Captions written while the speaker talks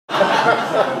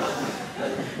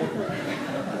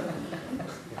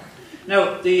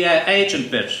Now, the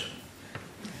agent bit.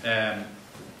 Fiachra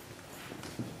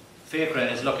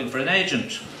is looking for an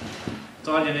agent. That's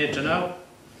all you need to know.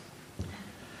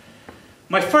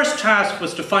 My first task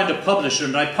was to find a publisher,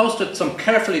 and I posted some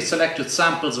carefully selected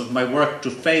samples of my work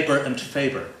to Faber and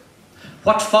Faber.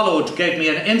 What followed gave me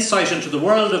an insight into the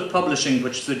world of publishing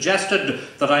which suggested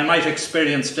that I might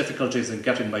experience difficulties in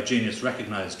getting my genius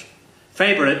recognised.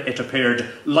 Faber, it appeared,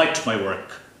 liked my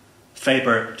work.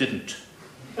 Faber didn't.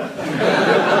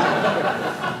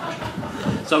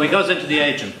 So he goes into the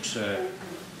agent.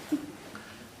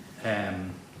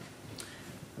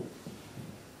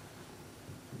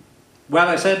 Well,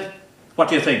 I said, what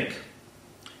do you think?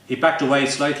 He backed away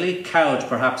slightly, cowed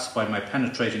perhaps by my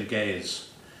penetrating gaze.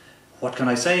 What can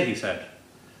I say, he said.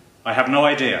 I have no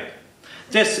idea.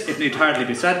 This, it need hardly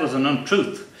be said, was an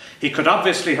untruth. He could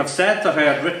obviously have said that I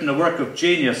had written a work of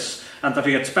genius and that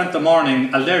he had spent the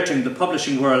morning alerting the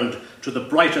publishing world to the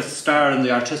brightest star in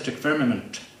the artistic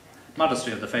firmament.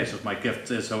 Modesty in the face of my gifts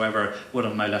is, however, one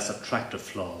of my less attractive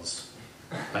flaws.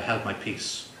 I held my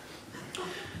peace.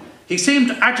 He seemed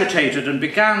agitated and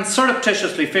began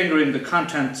surreptitiously fingering the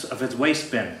contents of his waste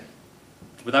bin.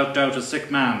 Without doubt a sick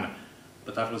man,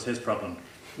 but that was his problem.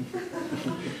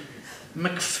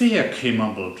 MacFiach, he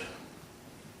mumbled.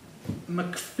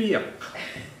 MacFiach.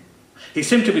 He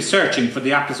seemed to be searching for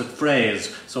the apposite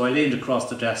phrase, so I leaned across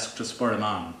the desk to spur him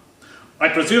on. I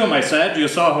presume, I said, you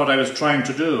saw what I was trying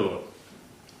to do.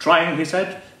 Trying, he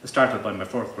said, startled by my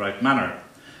forthright manner.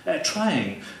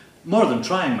 Trying. More than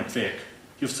trying, MacFiach.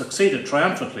 You've succeeded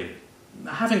triumphantly.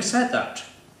 Having said that,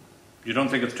 you don't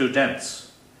think it's too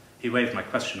dense? He waved my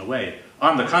question away.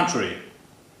 On the contrary.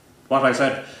 What, I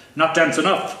said, not dense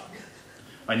enough.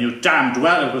 I knew damned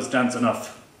well it was dense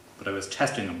enough, but I was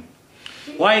testing him.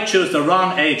 Why choose the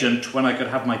wrong agent when I could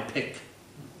have my pick?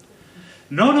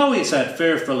 No, no, he said,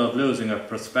 fearful of losing a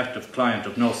prospective client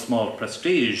of no small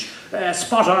prestige.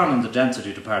 Spot on in the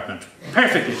density department.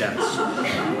 Perfectly dense.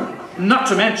 Not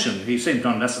to mention, he seemed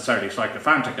unnecessarily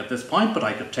sycophantic at this point, but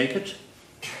I could take it.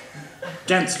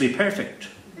 Densely perfect.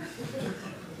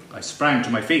 I sprang to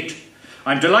my feet.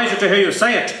 I'm delighted to hear you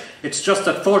say it. It's just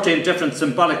that 14 different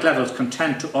symbolic levels can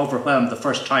tend to overwhelm the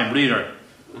first-time reader.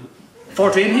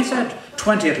 14, he said.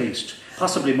 20 at least.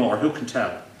 Possibly more, who can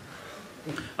tell?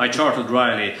 I chortled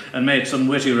wryly and made some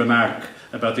witty remark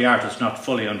about the artist not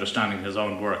fully understanding his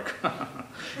own work.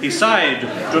 He sighed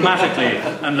dramatically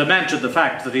and lamented the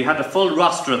fact that he had a full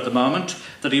roster at the moment,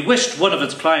 that he wished one of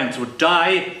his clients would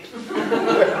die,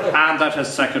 and that his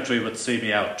secretary would see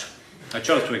me out. I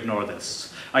chose to ignore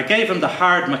this. I gave him the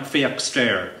hard MacFiach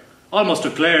stare, almost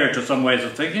a glare to some ways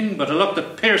of thinking, but a look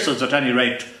that pierces at any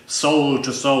rate, soul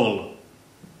to soul.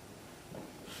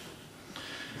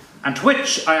 And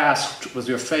which, I asked, was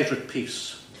your favourite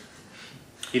piece?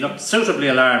 He looked suitably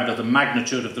alarmed at the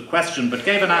magnitude of the question, but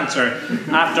gave an answer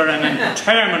after an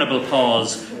interminable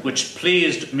pause, which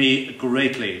pleased me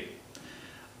greatly.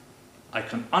 I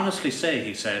can honestly say,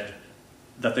 he said,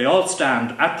 that they all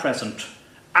stand, at present,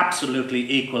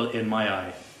 absolutely equal in my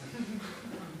eye.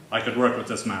 I could work with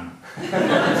this man.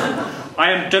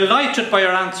 I am delighted by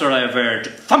your answer, I averred,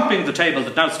 thumping the table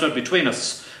that now stood between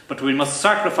us, but we must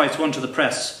sacrifice one to the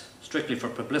press. Strictly for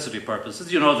publicity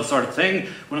purposes, you know the sort of thing,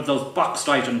 one of those boxed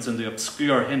items in the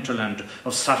obscure hinterland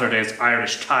of Saturday's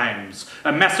Irish Times.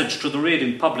 A message to the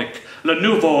reading public. Le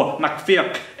nouveau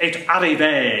MacFiach est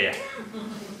arrivé.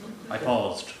 I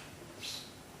paused.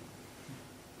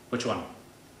 Which one?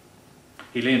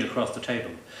 He leaned across the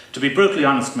table. To be brutally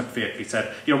honest, MacFiach, he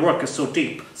said, your work is so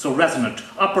deep, so resonant,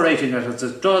 operating as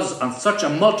it does on such a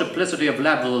multiplicity of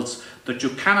levels that you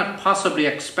cannot possibly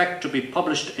expect to be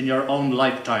published in your own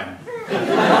lifetime.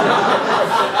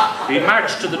 He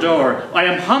marched to the door. I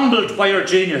am humbled by your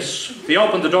genius. He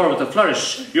opened the door with a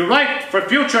flourish. You write for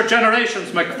future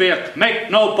generations, MacFiach. Make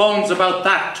no bones about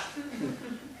that.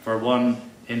 For one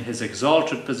in his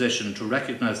exalted position to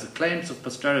recognise the claims of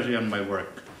posterity on my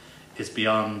work is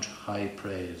beyond high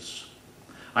praise.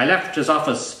 I left his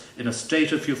office in a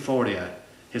state of euphoria,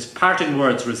 his parting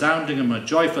words resounding in my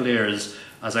joyful ears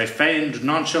as I feigned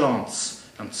nonchalance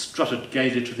and strutted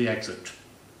gaily to the exit.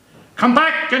 Come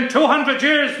back in 200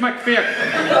 years,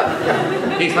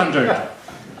 MacFiach, he thundered.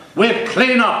 We'll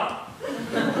clean up.